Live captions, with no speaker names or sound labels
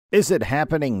Is it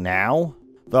happening now?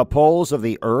 The poles of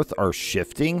the Earth are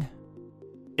shifting?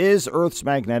 Is Earth's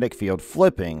magnetic field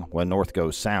flipping when North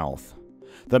goes south?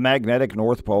 The magnetic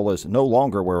North Pole is no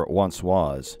longer where it once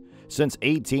was. Since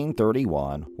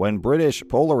 1831, when British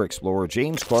polar explorer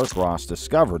James Clark Ross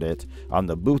discovered it on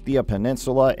the Boothia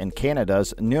Peninsula in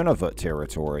Canada's Nunavut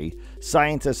territory,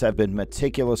 scientists have been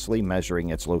meticulously measuring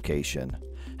its location.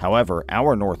 However,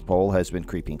 our North Pole has been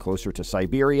creeping closer to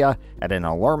Siberia at an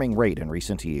alarming rate in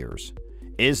recent years.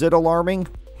 Is it alarming?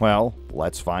 Well,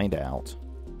 let's find out.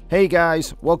 Hey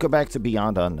guys, welcome back to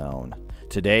Beyond Unknown.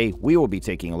 Today, we will be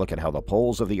taking a look at how the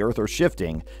poles of the Earth are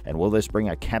shifting, and will this bring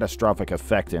a catastrophic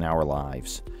effect in our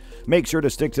lives? Make sure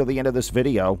to stick till the end of this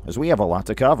video, as we have a lot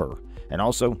to cover. And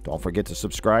also, don't forget to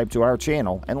subscribe to our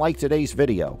channel and like today's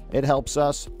video. It helps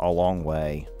us a long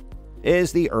way.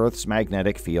 Is the Earth's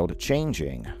magnetic field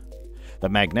changing? The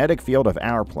magnetic field of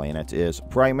our planet is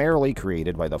primarily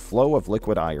created by the flow of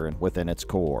liquid iron within its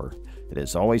core. It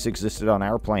has always existed on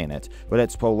our planet, but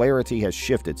its polarity has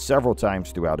shifted several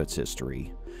times throughout its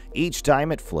history. Each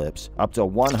time it flips, up to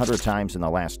 100 times in the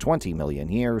last 20 million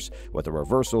years, with a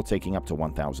reversal taking up to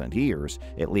 1,000 years,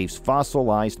 it leaves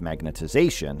fossilized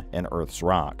magnetization in Earth's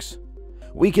rocks.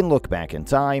 We can look back in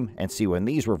time and see when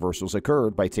these reversals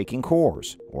occurred by taking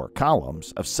cores, or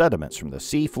columns, of sediments from the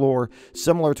seafloor,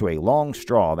 similar to a long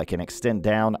straw that can extend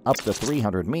down up to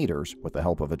 300 meters with the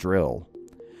help of a drill.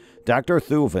 Dr.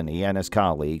 Thuvani and his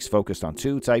colleagues focused on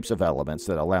two types of elements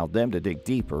that allowed them to dig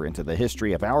deeper into the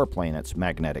history of our planet's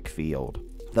magnetic field.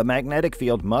 The magnetic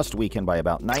field must weaken by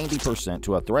about 90%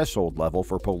 to a threshold level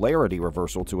for polarity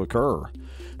reversal to occur.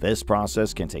 This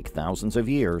process can take thousands of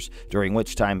years, during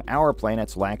which time our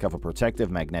planet's lack of a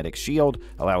protective magnetic shield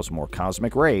allows more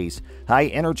cosmic rays,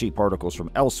 high-energy particles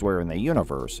from elsewhere in the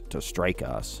universe, to strike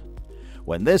us.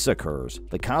 When this occurs,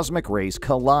 the cosmic rays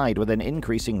collide with an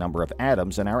increasing number of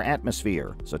atoms in our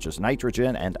atmosphere, such as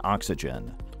nitrogen and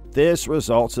oxygen. This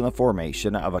results in the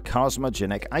formation of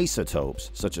cosmogenic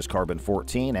isotopes, such as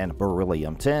carbon-14 and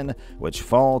beryllium-10, which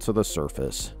fall to the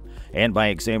surface. And by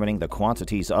examining the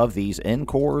quantities of these in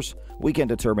cores, we can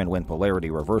determine when polarity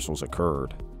reversals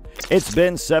occurred. It's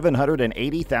been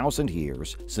 780,000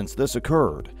 years since this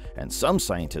occurred, and some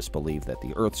scientists believe that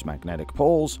the Earth's magnetic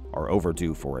poles are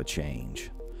overdue for a change.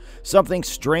 Something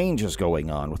strange is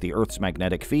going on with the Earth's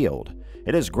magnetic field.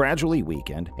 It has gradually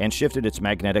weakened and shifted its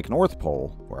magnetic North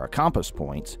Pole, where a compass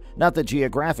points, not the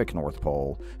geographic North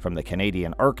Pole, from the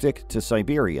Canadian Arctic to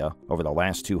Siberia over the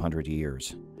last 200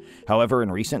 years. However,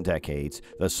 in recent decades,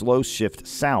 the slow shift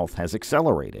south has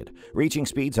accelerated, reaching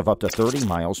speeds of up to 30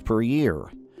 miles per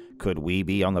year. Could we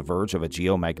be on the verge of a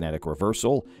geomagnetic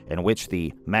reversal, in which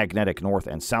the magnetic North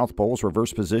and South Poles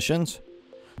reverse positions?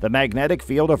 The magnetic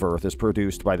field of Earth is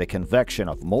produced by the convection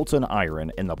of molten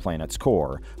iron in the planet's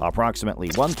core, approximately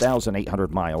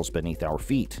 1,800 miles beneath our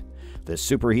feet. This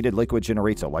superheated liquid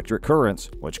generates electric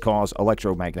currents, which cause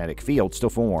electromagnetic fields to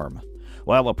form.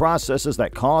 While the processes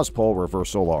that cause pole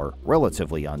reversal are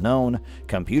relatively unknown,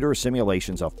 computer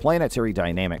simulations of planetary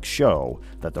dynamics show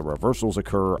that the reversals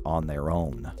occur on their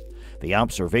own. The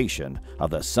observation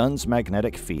of the Sun's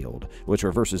magnetic field, which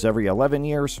reverses every 11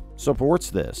 years,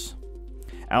 supports this.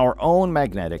 Our own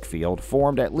magnetic field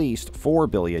formed at least 4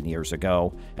 billion years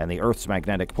ago, and the Earth's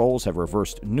magnetic poles have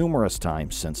reversed numerous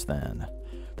times since then.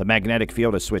 The magnetic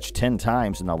field has switched 10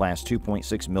 times in the last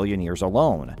 2.6 million years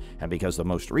alone, and because the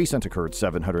most recent occurred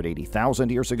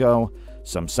 780,000 years ago,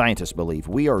 some scientists believe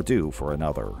we are due for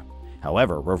another.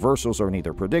 However, reversals are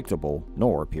neither predictable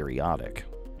nor periodic.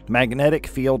 Magnetic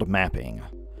field mapping.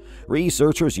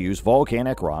 Researchers use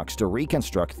volcanic rocks to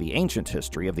reconstruct the ancient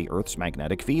history of the Earth's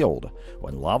magnetic field.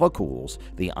 When lava cools,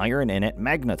 the iron in it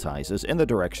magnetizes in the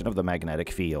direction of the magnetic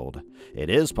field. It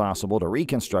is possible to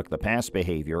reconstruct the past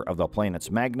behavior of the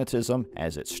planet's magnetism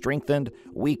as it strengthened,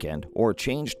 weakened, or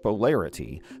changed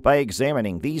polarity by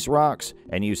examining these rocks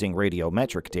and using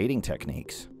radiometric dating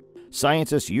techniques.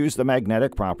 Scientists use the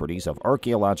magnetic properties of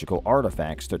archaeological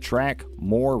artifacts to track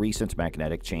more recent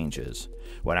magnetic changes.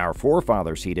 When our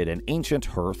forefathers heated an ancient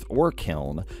hearth or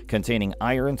kiln containing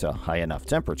iron to high enough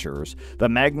temperatures, the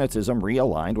magnetism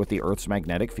realigned with the Earth's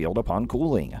magnetic field upon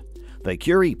cooling. The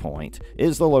Curie point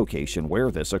is the location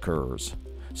where this occurs.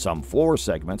 Some floor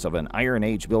segments of an Iron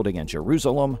Age building in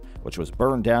Jerusalem, which was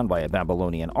burned down by a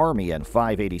Babylonian army in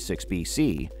 586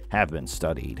 BC, have been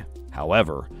studied.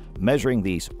 However, measuring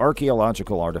these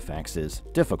archaeological artifacts is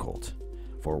difficult.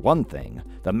 For one thing,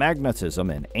 the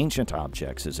magnetism in ancient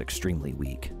objects is extremely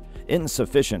weak,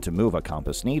 insufficient to move a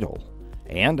compass needle.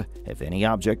 And if any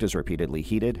object is repeatedly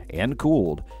heated and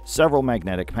cooled, several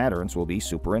magnetic patterns will be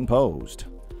superimposed.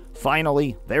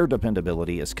 Finally, their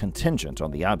dependability is contingent on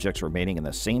the objects remaining in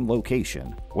the same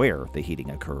location where the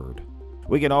heating occurred.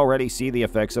 We can already see the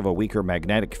effects of a weaker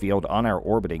magnetic field on our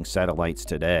orbiting satellites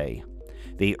today.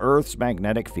 The Earth's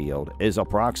magnetic field is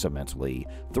approximately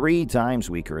 3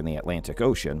 times weaker in the Atlantic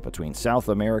Ocean between South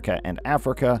America and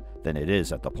Africa than it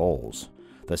is at the poles.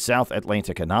 The South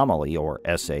Atlantic Anomaly, or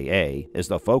SAA, is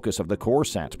the focus of the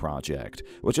CoreSat project,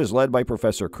 which is led by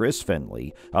Professor Chris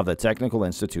Finlay of the Technical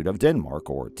Institute of Denmark,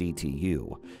 or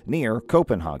DTU, near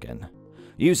Copenhagen.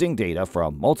 Using data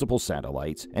from multiple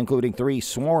satellites, including 3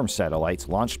 swarm satellites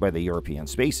launched by the European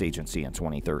Space Agency in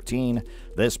 2013,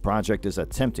 this project is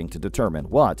attempting to determine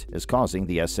what is causing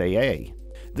the SAA.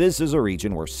 This is a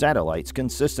region where satellites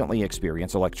consistently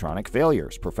experience electronic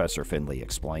failures, Professor Finlay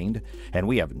explained, and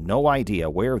we have no idea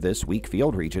where this weak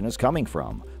field region is coming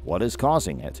from, what is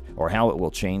causing it, or how it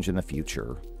will change in the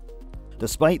future.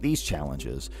 Despite these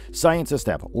challenges, scientists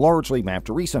have largely mapped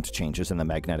recent changes in the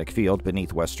magnetic field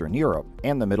beneath Western Europe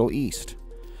and the Middle East.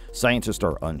 Scientists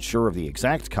are unsure of the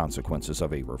exact consequences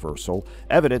of a reversal.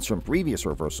 Evidence from previous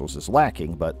reversals is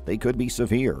lacking, but they could be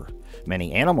severe.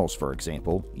 Many animals, for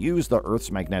example, use the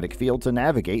Earth's magnetic field to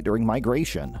navigate during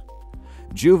migration.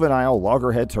 Juvenile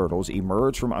loggerhead turtles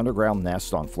emerge from underground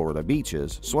nests on Florida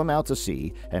beaches, swim out to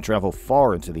sea, and travel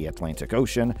far into the Atlantic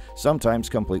Ocean, sometimes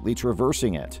completely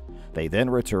traversing it. They then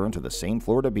return to the same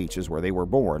Florida beaches where they were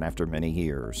born after many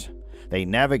years. They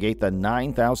navigate the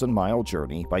 9,000-mile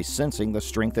journey by sensing the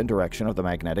strength and direction of the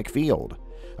magnetic field.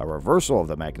 A reversal of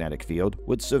the magnetic field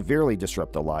would severely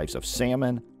disrupt the lives of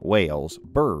salmon, whales,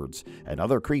 birds, and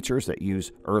other creatures that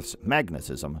use Earth's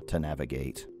magnetism to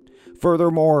navigate.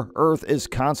 Furthermore, Earth is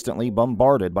constantly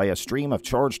bombarded by a stream of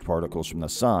charged particles from the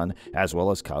Sun, as well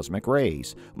as cosmic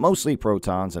rays, mostly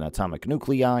protons and atomic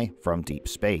nuclei from deep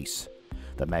space.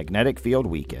 The magnetic field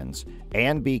weakens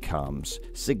and becomes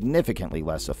significantly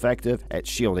less effective at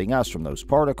shielding us from those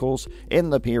particles in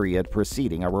the period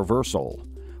preceding a reversal.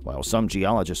 While some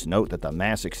geologists note that the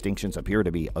mass extinctions appear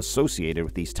to be associated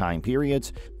with these time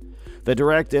periods, the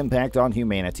direct impact on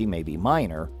humanity may be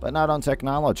minor, but not on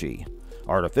technology.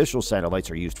 Artificial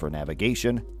satellites are used for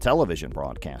navigation, television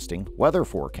broadcasting, weather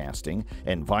forecasting,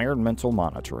 environmental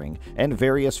monitoring, and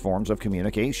various forms of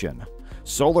communication.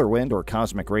 Solar wind or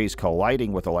cosmic rays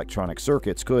colliding with electronic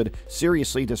circuits could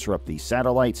seriously disrupt these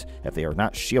satellites if they are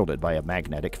not shielded by a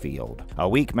magnetic field. A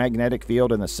weak magnetic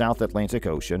field in the South Atlantic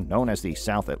Ocean, known as the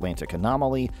South Atlantic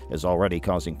Anomaly, is already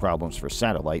causing problems for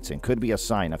satellites and could be a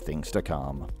sign of things to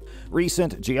come.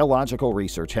 Recent geological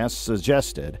research has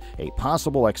suggested a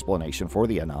possible explanation for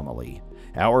the anomaly.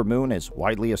 Our moon is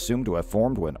widely assumed to have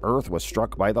formed when Earth was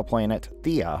struck by the planet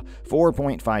Theia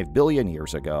 4.5 billion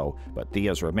years ago, but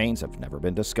Theia's remains have never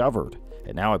been discovered.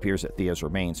 It now appears that Theia's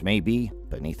remains may be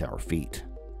beneath our feet.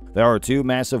 There are 2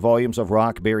 massive volumes of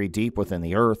rock buried deep within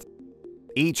the Earth,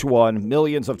 each one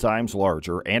millions of times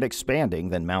larger and expanding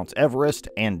than Mount Everest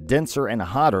and denser and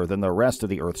hotter than the rest of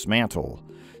the Earth's mantle.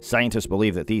 Scientists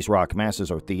believe that these rock masses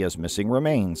are Theia's missing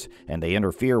remains, and they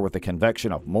interfere with the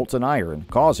convection of molten iron,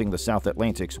 causing the South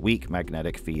Atlantic's weak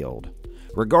magnetic field.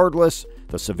 Regardless,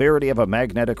 the severity of a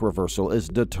magnetic reversal is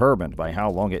determined by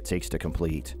how long it takes to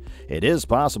complete. It is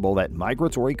possible that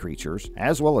migratory creatures,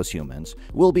 as well as humans,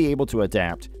 will be able to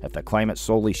adapt if the climate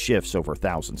slowly shifts over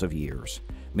thousands of years.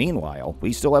 Meanwhile,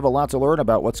 we still have a lot to learn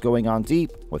about what's going on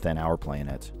deep within our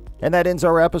planet. And that ends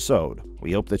our episode.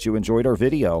 We hope that you enjoyed our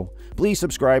video. Please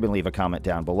subscribe and leave a comment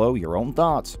down below your own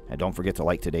thoughts. And don't forget to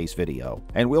like today's video.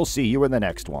 And we'll see you in the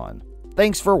next one.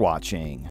 Thanks for watching.